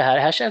lösningar på det här.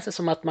 Här känns det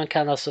som att man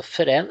kan alltså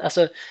förändra,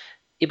 alltså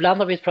ibland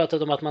har vi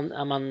pratat om att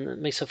man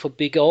liksom får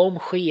bygga om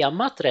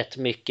schemat rätt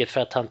mycket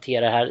för att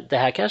hantera det här. Det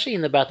här kanske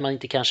innebär att man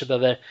inte kanske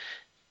behöver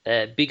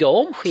bygga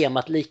om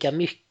schemat lika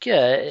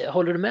mycket.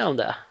 Håller du med om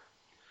det?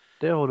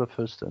 Det håller jag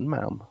fullständigt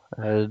med om.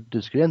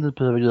 Du skulle inte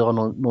behöva göra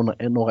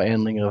några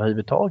ändringar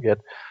överhuvudtaget.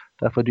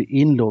 Därför är det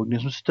inloggning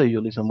som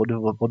styr liksom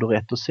vad du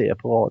rätt att se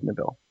på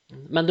radnivå.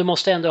 Men du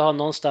måste ändå ha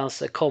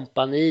någonstans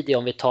company-id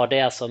om vi tar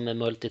det som är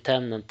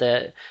multitenant.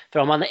 För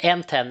om man är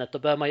en tenant, då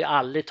behöver man ju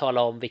aldrig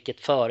tala om vilket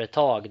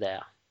företag det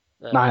är.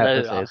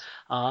 Nej, precis.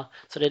 Ja,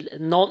 så det är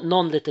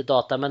någon lite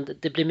data, men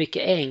det blir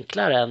mycket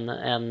enklare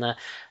än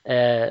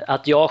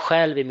att jag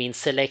själv i min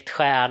select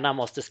stjärna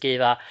måste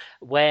skriva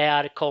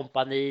where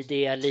company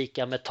det är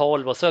lika med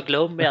 12, och så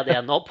glömmer jag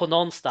det på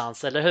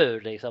någonstans, eller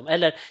hur? Liksom.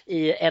 Eller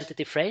i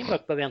Entity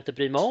Framework behöver jag inte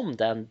bry mig om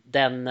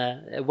den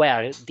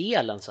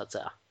where-delen, så att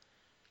säga.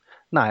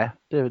 Nej,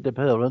 det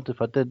behöver du inte,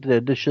 för att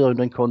det kör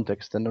den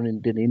kontexten och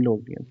den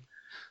inloggningen.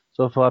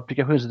 Så för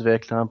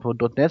applikationsutvecklaren på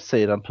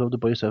 .NET-sidan behöver du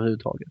bry sig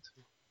överhuvudtaget.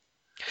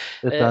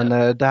 Utan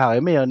det här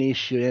är mer en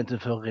issue egentligen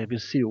för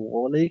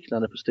revisorer och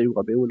liknande på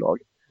stora bolag.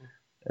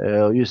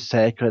 Och just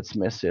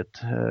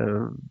säkerhetsmässigt.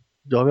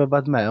 Då har vi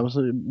varit med om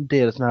en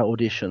del sådana här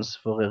auditions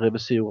för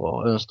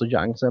revisorer. Ernst &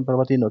 Young till exempel har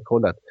varit inne och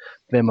kollat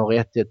vem har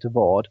rättighet till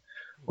vad.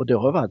 Och det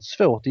har varit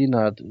svårt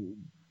innan att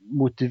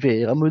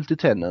motivera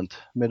multitenant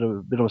med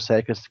de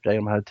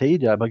säkerhetsgrejer man hade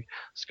tidigare. Man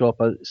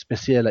skapa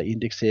speciella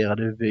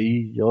indexerade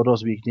vyer och då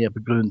som gick ner på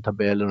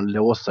grundtabellen och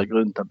låsa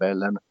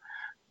grundtabellen.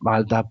 Med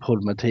all den här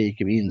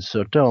problematiken vi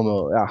insert dem,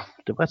 och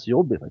det var rätt så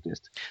jobbigt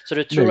faktiskt. Så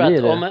du tror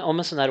att om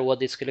en sån här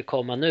audit skulle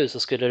komma nu, så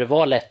skulle det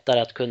vara lättare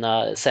att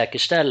kunna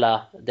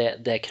säkerställa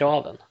det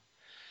kraven?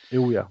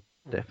 Jo ja,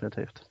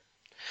 definitivt.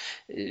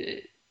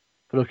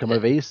 För då kan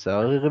man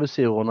visa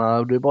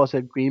revisorerna, du är bara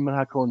att gå in med det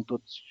här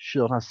kontot,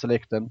 kör den här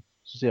selecten,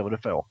 så ser vad du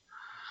får.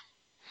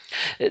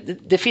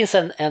 Det finns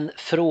en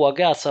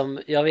fråga som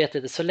jag vet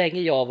inte, så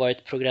länge jag har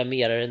varit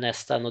programmerare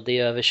nästan, och det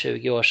är över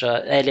 20 år så,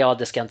 eller ja,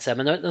 det ska jag inte säga,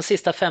 men de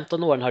sista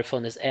 15 åren har det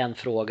funnits en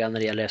fråga när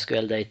det gäller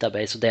SQL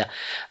database, och det är: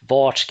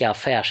 vart ska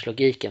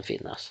affärslogiken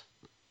finnas?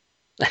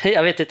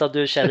 Jag vet inte om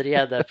du känner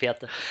igen det,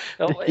 Peter.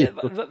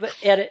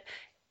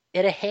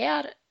 är det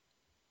här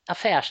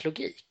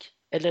affärslogik?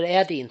 Eller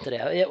är det inte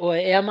det? Och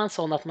är man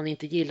sån att man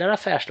inte gillar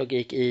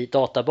affärslogik i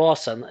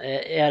databasen,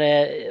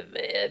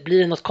 blir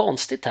det något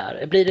konstigt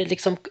här?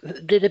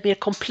 Blir det mer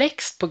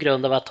komplext på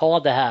grund av att ha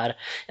det här?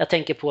 Jag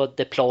tänker på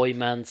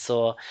deployments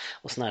och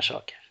såna här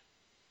saker.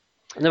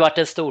 Nu vart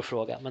det en stor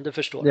fråga, men du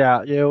förstår.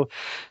 Ja, jo.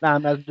 Nej,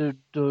 men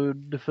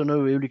du får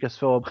nog olika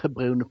svar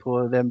beroende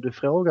på vem du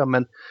frågar,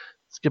 men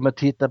ska man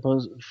titta på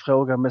en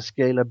fråga med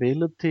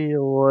scalability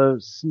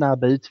och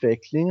snabb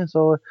utveckling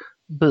så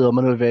bör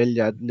man nog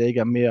välja att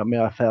lägga mer och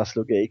mer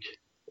affärslogik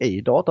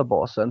i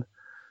databasen.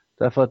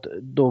 Därför att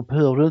då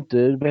behöver du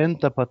inte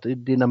vänta på att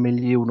dina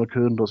miljoner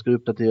kunder ska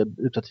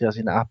uppdatera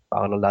sina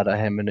appar eller ladda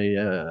hem en ny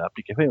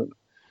applikation.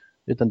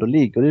 Utan då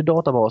ligger det i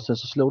databasen,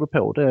 så slår du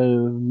på det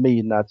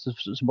minat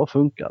så bara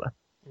funkar det.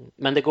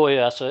 Men det går ju,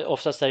 alltså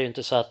oftast är det ju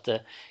inte så att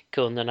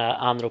kunderna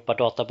anropar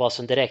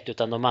databasen direkt,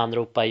 utan de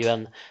anropar ju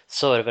en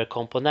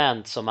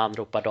serverkomponent som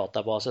anropar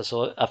databasen,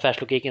 så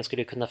affärslogiken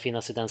skulle kunna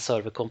finnas i den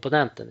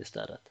serverkomponenten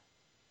istället.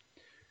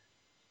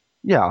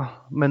 Ja,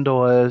 men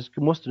då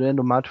måste du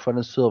ändå matcha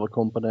den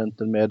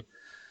serverkomponenten med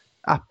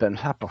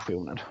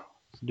appversionen.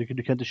 Så du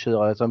kan inte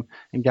köra som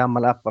en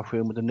gammal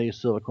appversion med en ny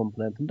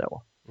serverkomponent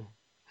ändå.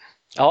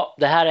 Ja,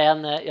 det här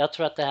är jag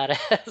tror att det här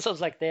är som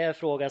sagt, det är en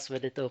fråga som är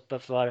lite öppen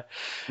för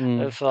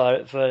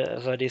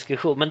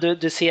diskussion. Men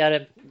du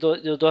ser,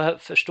 då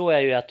förstår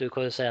jag ju att du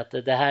kommer säga att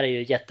det här är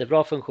ju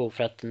jättebra funktion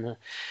för att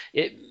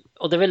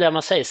och det vill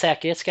man säga,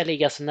 säkerhet ska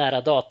ligga så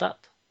nära datat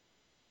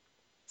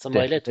som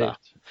möjligt, va?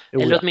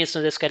 Eller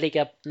åtminstone det ska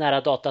ligga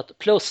nära datat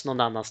plus någon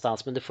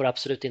annanstans, men du får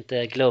absolut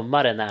inte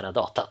glömma det nära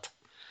datat.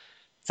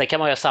 Sen kan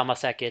man ju ha samma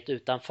säkerhet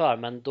utanför,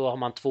 men då har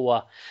man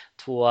två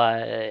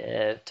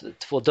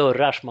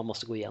dörrar som man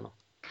måste gå igenom.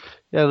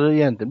 Ja,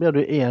 egentligen blir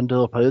det en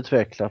dörr per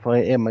utvecklare, för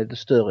är man ett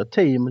större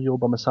team och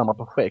jobbar med samma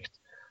projekt.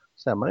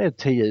 Så är man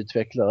 10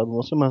 utvecklare, då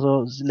måste man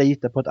så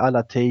lita på att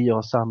alla 10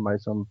 har samma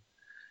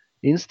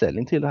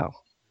inställning till det här.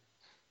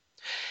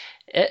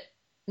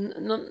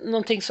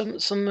 Någonting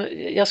som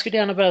jag skulle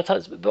gärna bara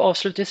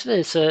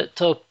avslutningsvis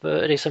ta upp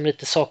liksom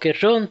lite saker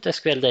runt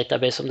SQL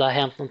Database, om det har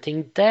hänt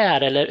någonting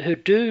där eller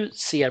hur du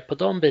ser på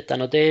de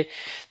bitarna. Och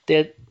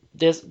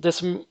det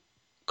som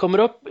kommer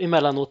upp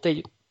emellanåt,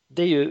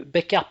 det är ju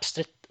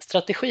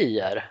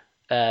backup-strategier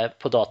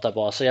på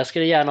databaser. Jag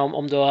skulle gärna,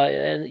 om du har,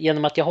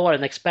 genom att jag har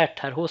en expert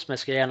här hos mig,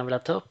 skulle jag gärna vilja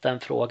ta upp den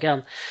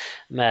frågan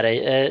med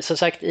dig. Som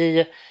sagt,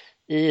 i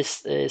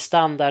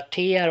standard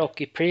tier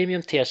och i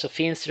premium tier så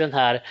finns ju den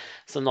här,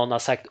 som någon har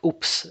sagt,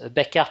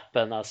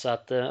 backupen, alltså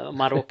att om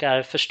man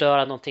råkar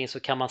förstöra någonting så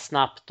kan man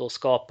snabbt då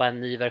skapa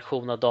en ny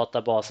version av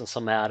databasen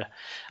som är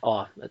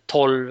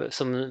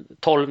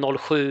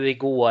 12.07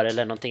 igår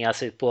eller någonting,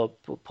 alltså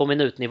på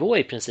minutnivå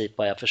i princip,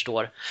 vad jag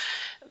förstår.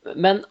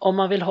 Men om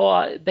man vill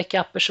ha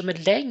backuper som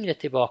är längre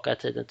tillbaka i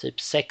tiden, typ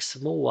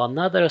 6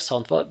 månader och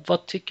sånt,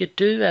 vad tycker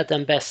du är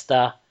den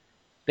bästa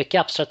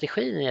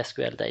backup-strategin i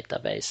SQL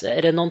Database?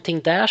 Är det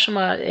någonting där som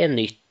är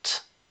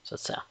nytt, så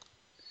att säga?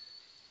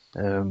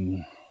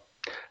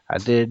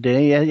 Det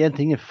är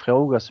egentligen ingen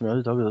fråga som jag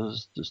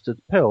överhuvudtaget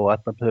stött på,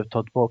 att man behöver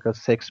ta tillbaka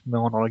 6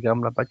 månader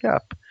gamla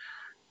backup.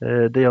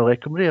 Det jag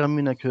rekommenderar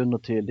mina kunder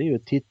till, det är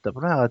att titta på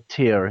den här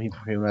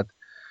tier-informationen. Att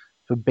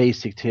för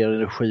basic tier är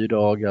det 7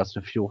 dagar,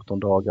 alltså 14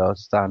 dagar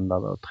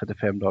standard och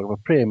 35 dagar på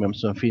premium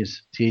som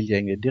finns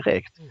tillgänglig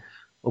direkt.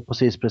 Och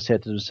precis på det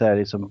sättet du säger,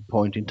 liksom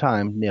point in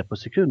time ner på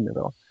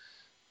sekundnivå.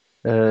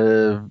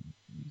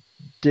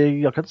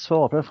 Jag kan inte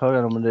svara på den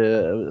frågan om det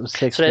är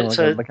 6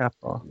 månader backup.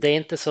 Det är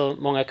inte så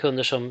många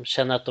kunder som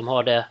känner att de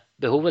har det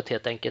behovet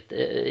helt enkelt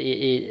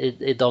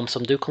i de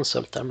som du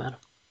konsultar med?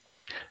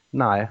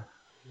 Nej,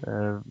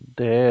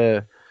 det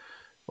är...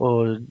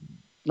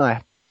 nej.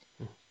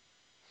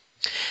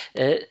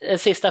 En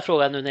sista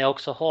fråga nu när jag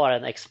också har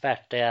en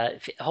expert.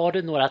 Har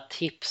du några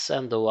tips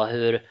ändå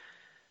hur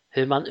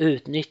man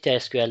utnyttjar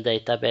SQL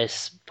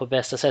Database på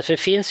bästa sätt? För det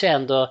finns ju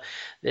ändå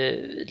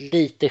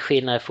lite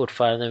skillnad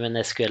fortfarande med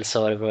en SQL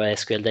Server och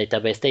SQL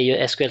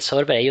Database. SQL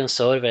Server är ju en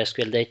server,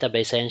 SQL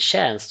Database är en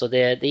tjänst, och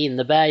det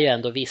innebär ju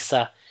ändå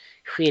vissa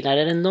skillnader.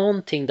 Är det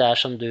någonting där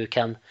som du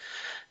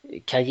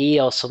kan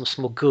ge oss som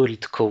små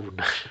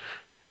guldkorn?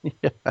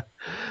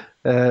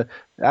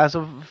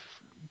 Alltså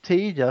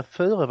tidigare,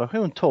 före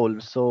version 12,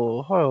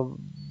 så har jag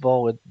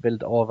varit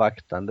väldigt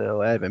avvaktande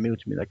och även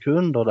mot mina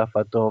kunder, därför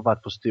att det har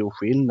varit för stor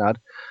skillnad.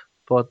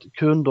 För att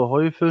kunder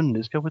har ju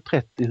funnits kanske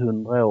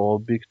 30-100 år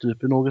och byggt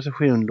upp en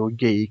organisation,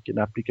 logik, en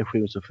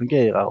applikation som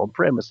fungerar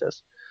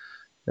on-premises.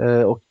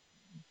 Och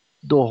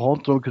då har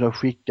inte de kunnat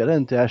skicka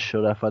den till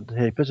Azure, därför att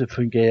helt plötsligt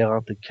fungerar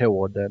inte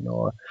koden,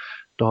 och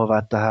det har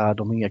varit det här,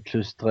 de har inga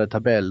klustrade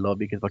tabeller,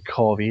 vilket var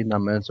krav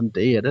innan, men som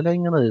inte är det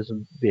längre nu,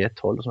 som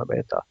V12 som jag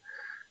vet.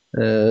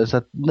 Så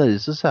att nu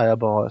så säger jag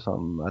bara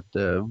som att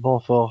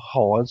varför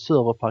ha en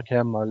serverpark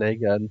hemma och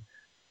lägga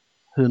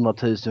 100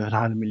 000, en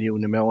halv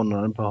miljon i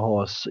månaden på att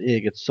ha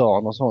eget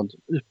SAN och sånt,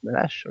 upp med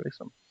Azure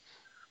liksom.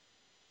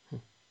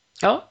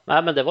 Ja,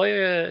 men det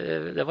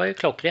var ju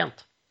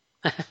klockrent.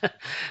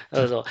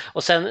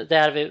 Och sen det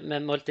här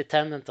med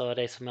multitenant då,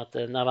 det är som att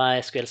när man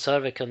har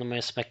SQL-server kunde man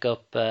ju smäcka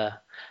upp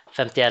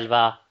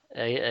 5011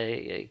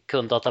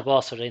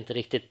 kunddatabaser. Det är inte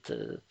riktigt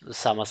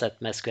samma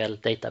sätt med SQL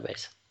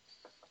database.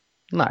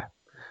 Nej,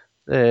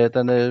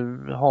 utan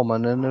har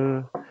man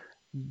en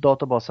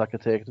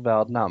databasarkitekt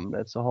värd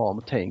namnet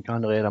så tänker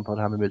han redan på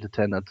det här med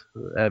multitenant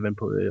även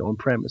på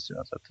on-premise.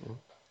 Så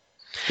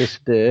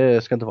att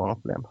det ska inte vara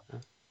något problem.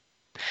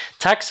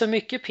 Tack så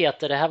mycket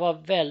Peter, det här var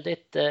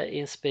väldigt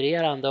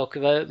inspirerande och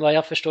vad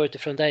jag förstår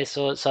utifrån dig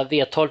så har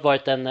V12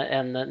 varit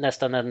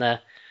nästan en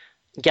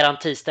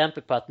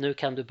garantistämpel på att nu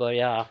kan du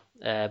börja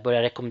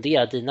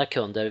rekommendera dina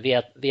kunder.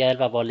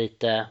 V11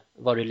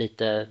 var du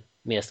lite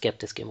mer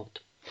skeptisk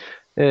emot.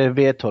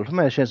 V12 för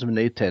mig känns som en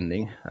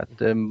nytändning.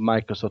 Att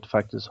Microsoft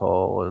faktiskt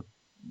har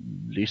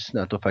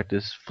lyssnat och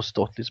faktiskt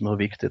förstått liksom hur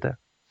viktigt det är.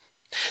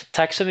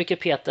 Tack så mycket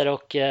Peter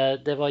och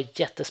det var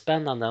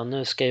jättespännande och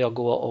nu ska jag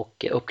gå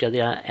och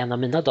uppgradera en av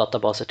mina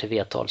databaser till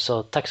V12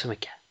 så tack så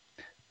mycket.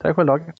 Tack själv Dag.